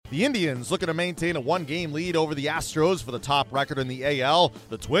The Indians looking to maintain a one-game lead over the Astros for the top record in the AL.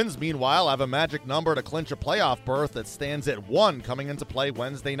 The Twins, meanwhile, have a magic number to clinch a playoff berth that stands at 1 coming into play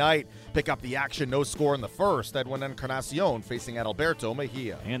Wednesday night. Pick up the action, no score in the first. Edwin Encarnacion facing Adalberto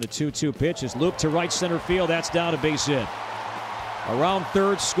Mejia. And the 2-2 pitch is looped to right center field. That's down a base hit. Around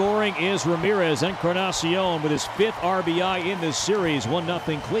third scoring is Ramirez. Encarnacion with his 5th RBI in this series.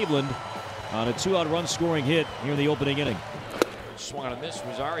 1-0 Cleveland on a 2-out run scoring hit here in the opening inning. Swung on a miss,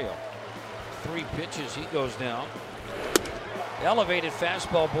 Rosario. 3 pitches, he goes down. Elevated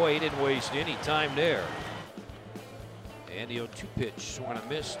fastball, boy, he didn't waste any time there. And the 0-2 pitch, swung on a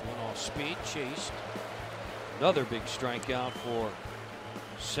miss, went off speed, chased. Another big strikeout for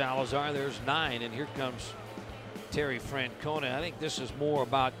Salazar. There's 9, and here comes Terry Francona. I think this is more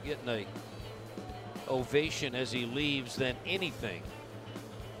about getting a ovation as he leaves than anything.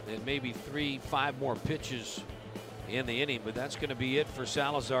 And maybe 3-5 more pitches in the inning, but that's going to be it for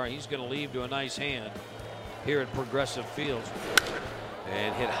Salazar. He's going to leave to a nice hand here at Progressive Fields.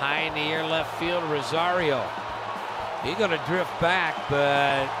 And hit high in the air left field, Rosario. He's going to drift back,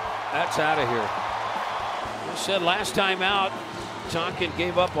 but that's out of here. I said last time out, Tonkin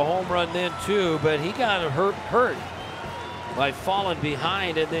gave up a home run then too, but he got hurt by falling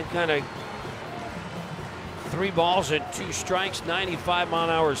behind and then kind of 3 balls and 2 strikes,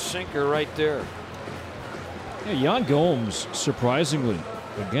 95-mile-an-hour sinker right there. Yeah, Yan Gomes, surprisingly,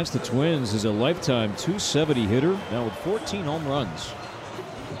 against the Twins is a lifetime .270 hitter, now with 14 home runs.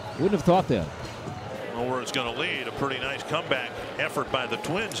 Wouldn't have thought that. Well, where it's going to lead, a pretty nice comeback effort by the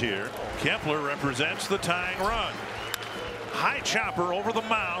Twins here. Kepler represents the tying run. High chopper over the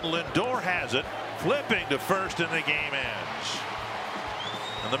mound. Lindor has it, flipping to first, and the game ends.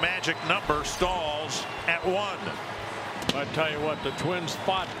 And the magic number stalls at 1. I tell you what, the Twins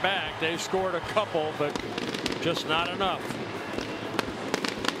fought back. They scored a couple, but just not enough.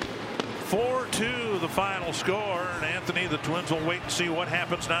 4-2 the final score, and Anthony, the Twins will wait and see what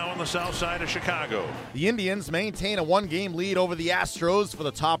happens now on the south side of Chicago. The Indians maintain a one-game lead over the Astros for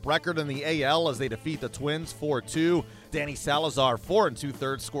the top record in the AL as they defeat the Twins 4-2. Danny Salazar 4 2/3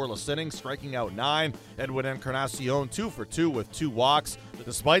 scoreless innings, striking out 9. Edwin Encarnacion 2 for 2 with 2 walks.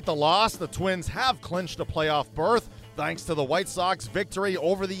 Despite the loss, the Twins have clinched a playoff berth thanks to the White Sox victory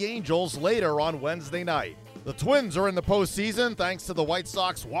over the Angels later on Wednesday night. The Twins are in the postseason thanks to the White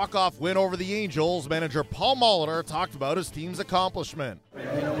Sox walk-off win over the Angels. Manager Paul Molitor talked about his team's accomplishment.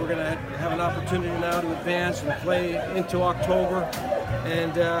 You know, we're going to have an opportunity now to advance and play into October.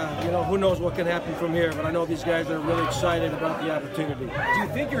 And, you know, who knows what can happen from here. But I know these guys are really excited about the opportunity. Do you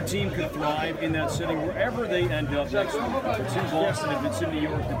think your team could thrive in that city wherever they end up next week? It's in Boston, if it's in New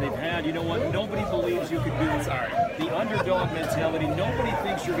York that they've had. You know what? Nobody believes you could do it. The underdog mentality. Nobody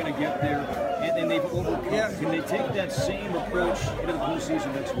thinks you're going to get there. And they've overcome. Yeah. Can they take that same approach into the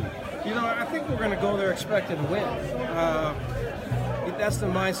postseason next week? You know, I think we're going to go there expecting to win. That's the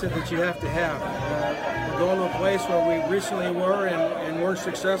mindset that you have to have. We're going to a place where we recently were and weren't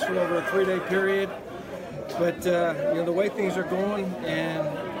successful over a 3-day period. But, you know, the way things are going and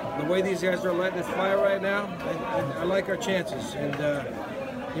the way these guys are letting it fly right now, I like our chances. And,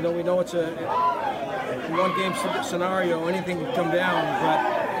 you know, we know it's a one-game scenario. Anything can come down.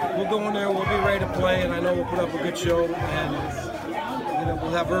 But we'll go in there, we'll be ready to play, and I know we'll put up a good show. And, you know,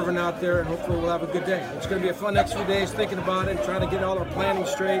 we'll have Irvin out there, and hopefully we'll have a good day. It's going to be a fun next few days thinking about it, trying to get all our planning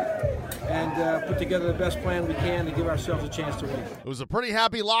straight, and put together the best plan we can to give ourselves a chance to win. It was a pretty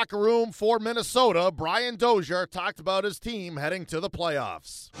happy locker room for Minnesota. Brian Dozier talked about his team heading to the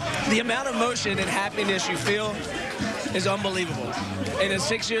playoffs. The amount of emotion and happiness you feel is unbelievable. And in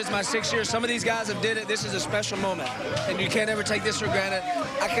 6 years, my 6 years, some of these guys have did it. This is a special moment, and you can't ever take this for granted.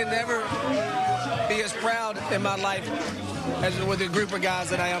 I can never be as proud in my life as with a group of guys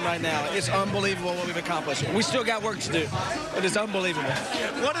that I am right now. It's unbelievable what we've accomplished. We still got work to do, but it's unbelievable.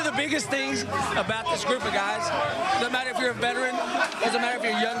 One of the biggest things about this group of guys, doesn't matter if you're a veteran, doesn't matter if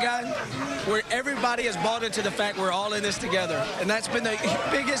you're a young guy, where everybody has bought into the fact we're all in this together. And that's been the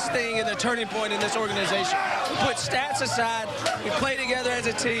biggest thing and the turning point in this organization. We put stats aside, we play together as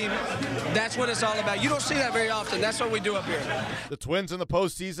a team. That's what it's all about. You don't see that very often. That's what we do up here. The Twins in the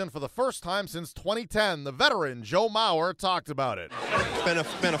postseason for the first time since 2010. The veteran Joe Mauer talked about it.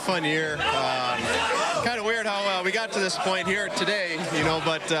 It's been a fun year. Kind of weird how we got to this point here today, you know,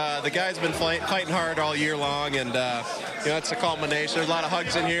 but the guys have been fighting hard all year long, and you know, it's a culmination. There's a lot of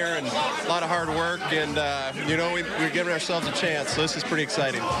hugs in here and a lot of hard work, and you know, we're giving ourselves a chance, so this is pretty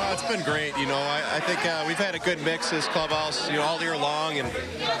exciting. It's been great, you know. I think we've had a good mix this clubhouse, you know, all year long,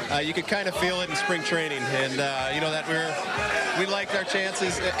 and you could kind of feel it in spring training, and you know, that we liked our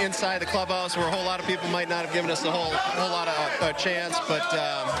chances inside the clubhouse, where a whole lot of people might not have given us a whole lot of chance,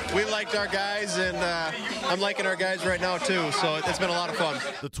 but we liked our guys, and I'm liking our guys right now too, so it's been a lot of fun.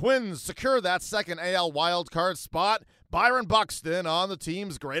 The Twins secure that second AL wildcard spot. Byron Buxton on the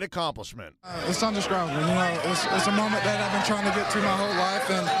team's great accomplishment. It's indescribable. You know, it's a moment that I've been trying to get to my whole life,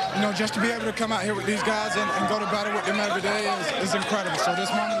 and you know, just to be able to come out here with these guys and go to battle with them every day is incredible. So this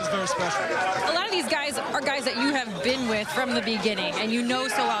moment is very special. A lot of these guys are guys that you have been with from the beginning, and you know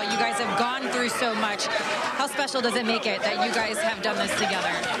so well. You guys have gone through so much. How special does it make it that you guys have done this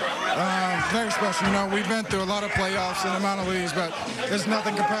together? Very special. You know, we've been through a lot of playoffs in the minor leagues, but there's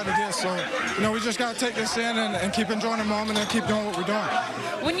nothing compared to this. So, you know, we just got to take this in and keep enjoying the moment and keep doing what we're doing.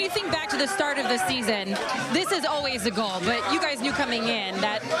 When you think back to the start of the season, this is always a goal, but you guys knew coming in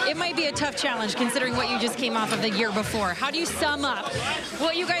that it might be a tough challenge considering what you just came off of the year before. How do you sum up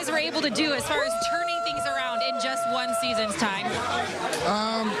what you guys were able to do as far as turning things around in just one season's time?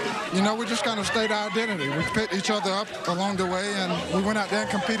 You know, we just kind of stayed our identity. We picked each other up along the way, and we went out there and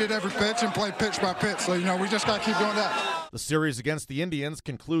competed every pitch and played pitch by pitch. So, you know, we just got to keep doing that. The series against the Indians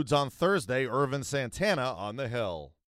concludes on Thursday. Irvin Santana on the hill.